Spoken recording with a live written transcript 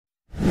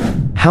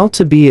How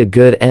to be a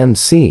good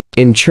MC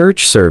in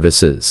church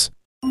services.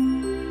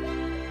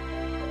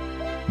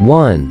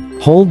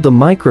 1. Hold the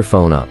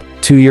microphone up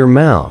to your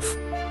mouth.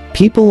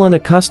 People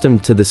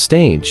unaccustomed to the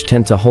stage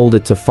tend to hold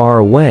it too far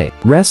away.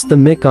 Rest the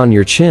mic on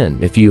your chin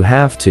if you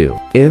have to.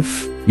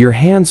 If your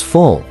hand's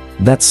full,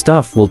 that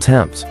stuff will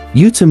tempt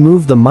you to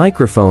move the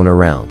microphone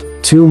around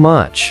too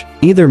much.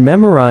 Either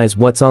memorize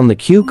what's on the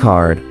cue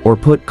card or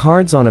put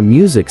cards on a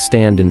music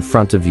stand in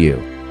front of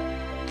you.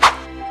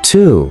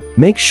 2.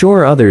 Make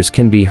sure others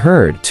can be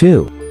heard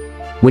too.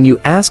 When you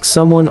ask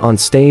someone on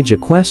stage a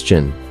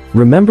question,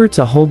 remember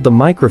to hold the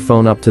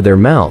microphone up to their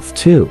mouth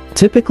too.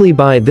 Typically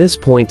by this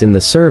point in the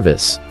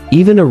service,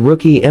 even a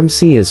rookie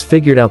MC has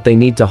figured out they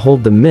need to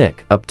hold the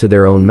mic up to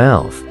their own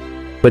mouth.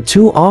 But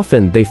too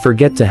often they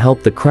forget to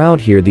help the crowd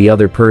hear the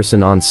other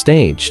person on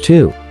stage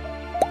too.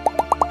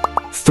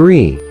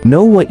 3.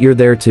 Know what you're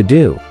there to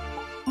do.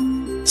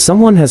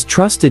 Someone has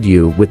trusted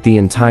you with the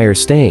entire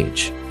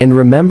stage. And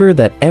remember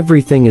that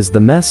everything is the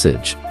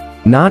message,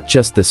 not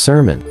just the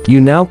sermon. You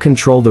now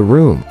control the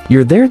room.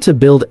 You're there to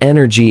build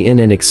energy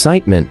and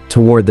excitement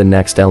toward the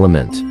next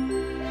element.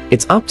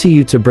 It's up to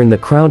you to bring the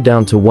crowd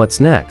down to what's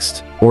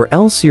next, or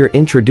else you're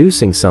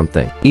introducing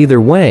something.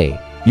 Either way,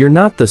 you're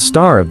not the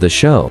star of the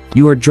show.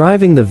 You are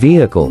driving the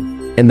vehicle,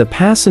 and the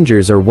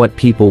passengers are what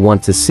people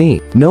want to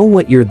see. Know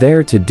what you're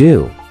there to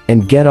do,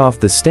 and get off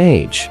the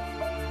stage.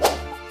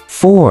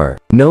 4.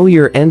 Know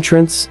your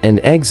entrance and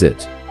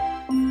exit.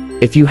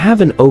 If you have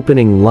an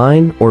opening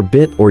line or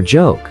bit or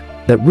joke,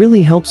 that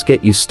really helps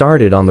get you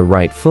started on the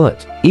right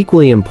foot.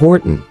 Equally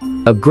important,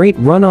 a great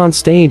run on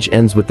stage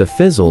ends with the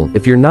fizzle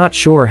if you're not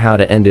sure how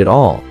to end it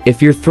all.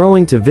 If you're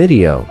throwing to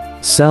video,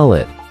 sell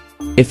it.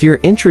 If you're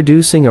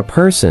introducing a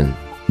person,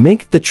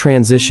 make the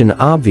transition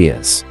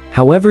obvious.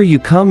 However you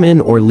come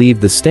in or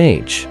leave the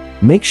stage,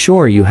 make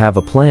sure you have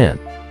a plan.